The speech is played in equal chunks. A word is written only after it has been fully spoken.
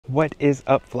What is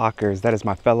up, Flockers? That is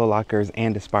my fellow lockers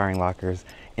and aspiring lockers.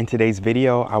 In today's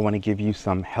video, I want to give you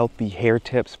some healthy hair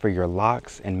tips for your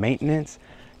locks and maintenance.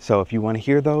 So if you want to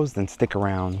hear those, then stick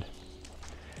around.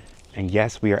 And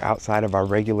yes, we are outside of our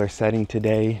regular setting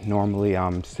today. Normally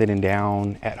I'm sitting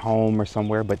down at home or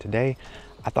somewhere, but today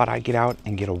I thought I'd get out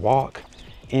and get a walk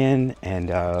in,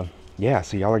 and yeah,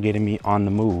 so y'all are getting me on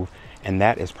the move. And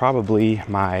that is probably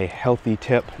my healthy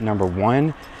tip number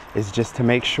one, is just to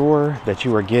make sure that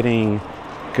you are getting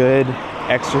good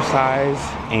exercise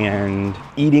and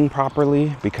eating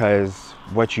properly, because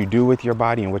what you do with your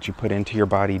body and what you put into your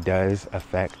body does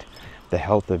affect the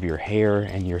health of your hair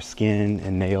and your skin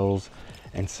and nails.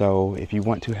 And so if you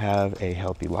want to have a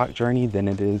healthy lock journey, then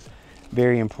it is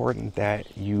very important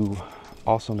that you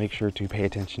also make sure to pay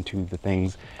attention to the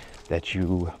things that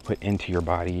you put into your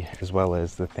body, as well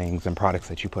as the things and products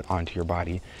that you put onto your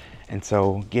body. And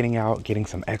so getting out, getting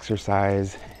some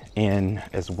exercise in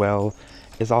as well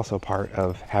is also part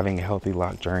of having a healthy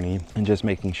lock journey, and just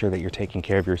making sure that you're taking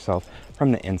care of yourself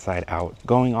from the inside out.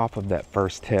 Going off of that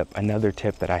first tip, another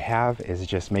tip that I have is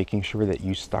just making sure that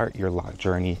you start your lock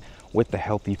journey with the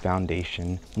healthy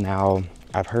foundation. Now,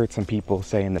 I've heard some people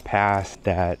say in the past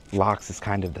that locks is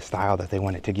kind of the style that they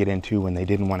wanted to get into when they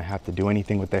didn't want to have to do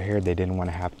anything with their hair. They didn't want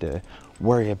to have to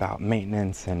worry about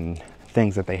maintenance and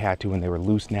things that they had to when they were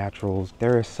loose naturals.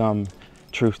 There is some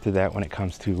truth to that when it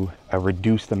comes to a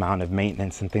reduced amount of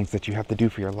maintenance and things that you have to do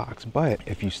for your locks. But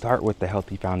if you start with the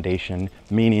healthy foundation,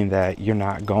 meaning that you're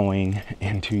not going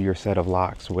into your set of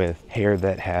locks with hair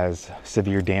that has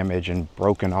severe damage and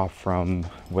broken off from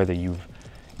whether you've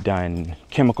done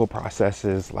chemical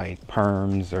processes like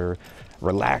perms or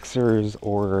relaxers,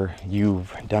 or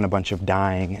you've done a bunch of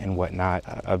dyeing and whatnot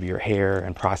of your hair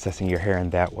and processing your hair in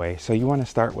that way. So you want to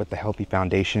start with the healthy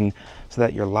foundation so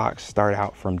that your locks start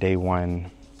out from day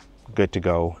one good to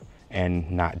go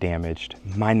and not damaged.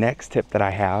 My next tip that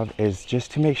I have is just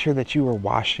to make sure that you are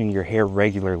washing your hair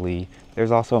regularly.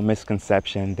 There's also a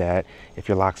misconception that if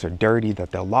your locks are dirty, that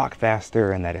they'll lock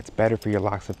faster, and that it's better for your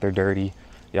locks if they're dirty.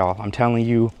 Y'all, I'm telling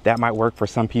you, that might work for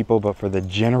some people, but for the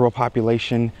general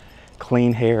population,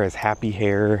 clean hair is happy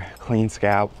hair, clean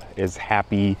scalp is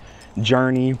happy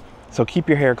journey. So keep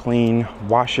your hair clean,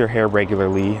 wash your hair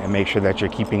regularly, and make sure that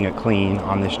you're keeping it clean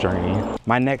on this journey.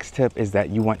 My next tip is that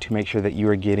you want to make sure that you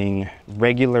are getting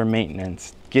regular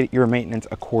maintenance. Get your maintenance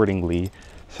accordingly.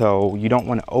 So you don't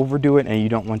want to overdo it and you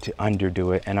don't want to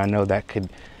underdo it. And I know that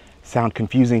could sound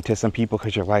confusing to some people,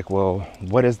 because you're like, well,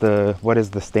 what is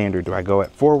the standard? Do I go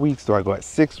at 4 weeks? Do I go at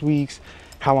 6 weeks?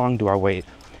 How long do I wait?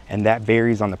 And that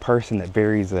varies on the person. That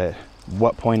varies at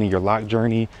what point in your lock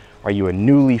journey. Are you a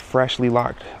newly freshly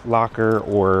locked locker,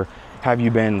 or have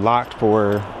you been locked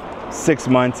for 6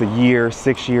 months, a year,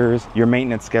 6 years? Your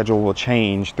maintenance schedule will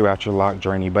change throughout your lock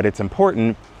journey, but it's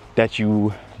important that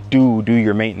you do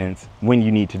your maintenance when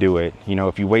you need to do it. You know,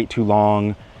 if you wait too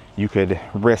long, you could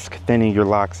risk thinning your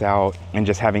locks out and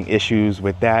just having issues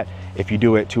with that. If you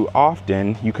do it too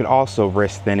often, you could also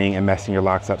risk thinning and messing your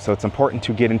locks up. So it's important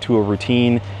to get into a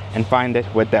routine and find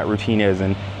what that routine is.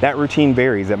 And that routine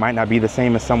varies. It might not be the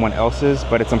same as someone else's,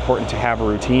 but it's important to have a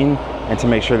routine and to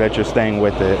make sure that you're staying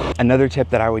with it. Another tip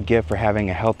that I would give for having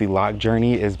a healthy lock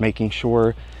journey is making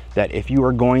sure that if you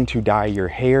are going to dye your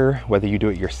hair, whether you do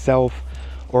it yourself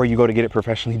or you go to get it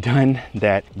professionally done,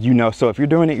 that you know. So if you're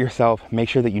doing it yourself, make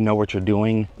sure that you know what you're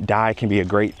doing. Dye can be a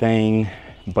great thing,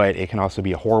 but it can also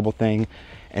be a horrible thing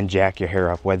and jack your hair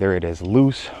up, whether it is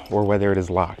loose or whether it is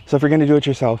locked. So if you're gonna do it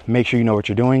yourself, make sure you know what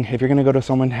you're doing. If you're gonna go to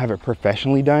someone to have it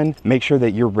professionally done, make sure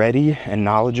that you're ready and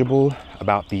knowledgeable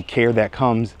about the care that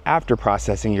comes after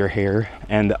processing your hair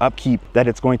and the upkeep that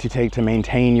it's going to take to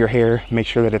maintain your hair. Make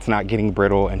sure that it's not getting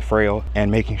brittle and frail,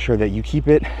 and making sure that you keep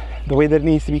it the way that it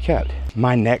needs to be kept.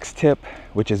 My next tip,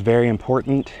 which is very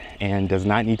important and does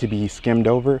not need to be skimmed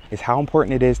over, is how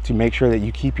important it is to make sure that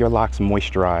you keep your locks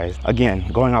moisturized. Again,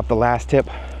 going off the last tip,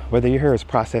 whether your hair is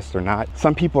processed or not,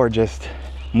 some people are just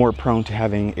more prone to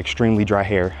having extremely dry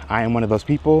hair. I am one of those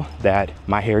people that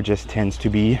my hair just tends to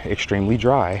be extremely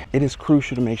dry. It is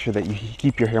crucial to make sure that you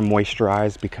keep your hair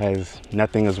moisturized, because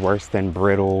nothing is worse than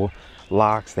brittle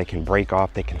locks. They can break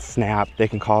off, they can snap, they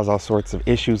can cause all sorts of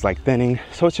issues like thinning.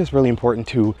 So it's just really important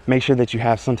to make sure that you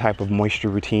have some type of moisture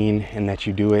routine and that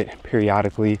you do it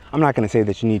periodically. I'm not going to say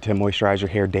that you need to moisturize your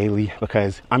hair daily,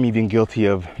 because I'm even guilty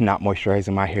of not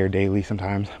moisturizing my hair daily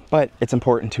sometimes, but it's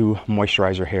important to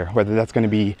moisturize your hair, whether that's going to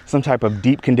be some type of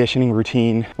deep conditioning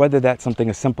routine, whether that's something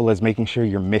as simple as making sure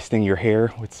you're misting your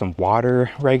hair with some water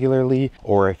regularly,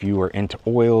 or if you are into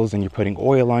oils and you're putting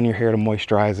oil on your hair to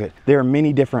moisturize it. There are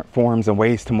many different forms terms of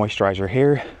ways to moisturize your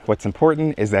hair, what's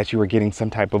important is that you are getting some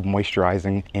type of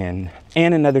moisturizing in.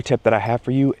 And another tip that I have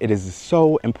for you, it is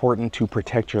so important to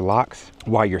protect your locks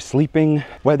while you're sleeping.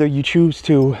 Whether you choose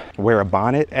to wear a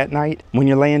bonnet at night when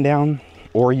you're laying down,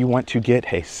 or you want to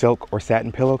get a silk or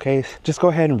satin pillowcase, just go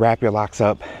ahead and wrap your locks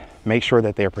up. Make sure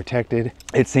that they're protected.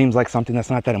 It seems like something that's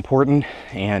not that important,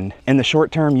 and in the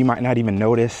short term you might not even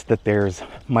notice that there's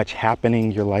much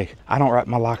happening. You're like, I don't wrap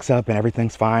my locks up and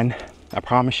everything's fine. I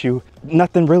promise you,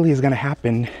 nothing really is gonna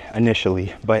happen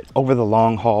initially, but over the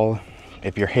long haul,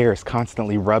 if your hair is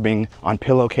constantly rubbing on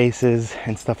pillowcases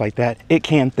and stuff like that, it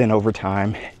can thin over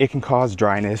time. It can cause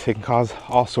dryness, it can cause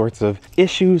all sorts of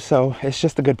issues. So it's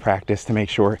just a good practice to make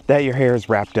sure that your hair is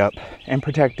wrapped up and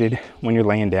protected when you're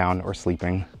laying down or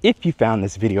sleeping. If you found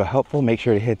this video helpful, make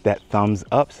sure to hit that thumbs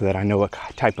up so that I know what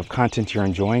type of content you're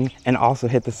enjoying, and also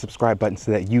hit the subscribe button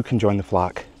so that you can join the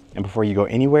flock. And before you go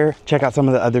anywhere, check out some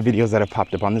of the other videos that have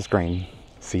popped up on the screen.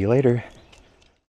 See you later.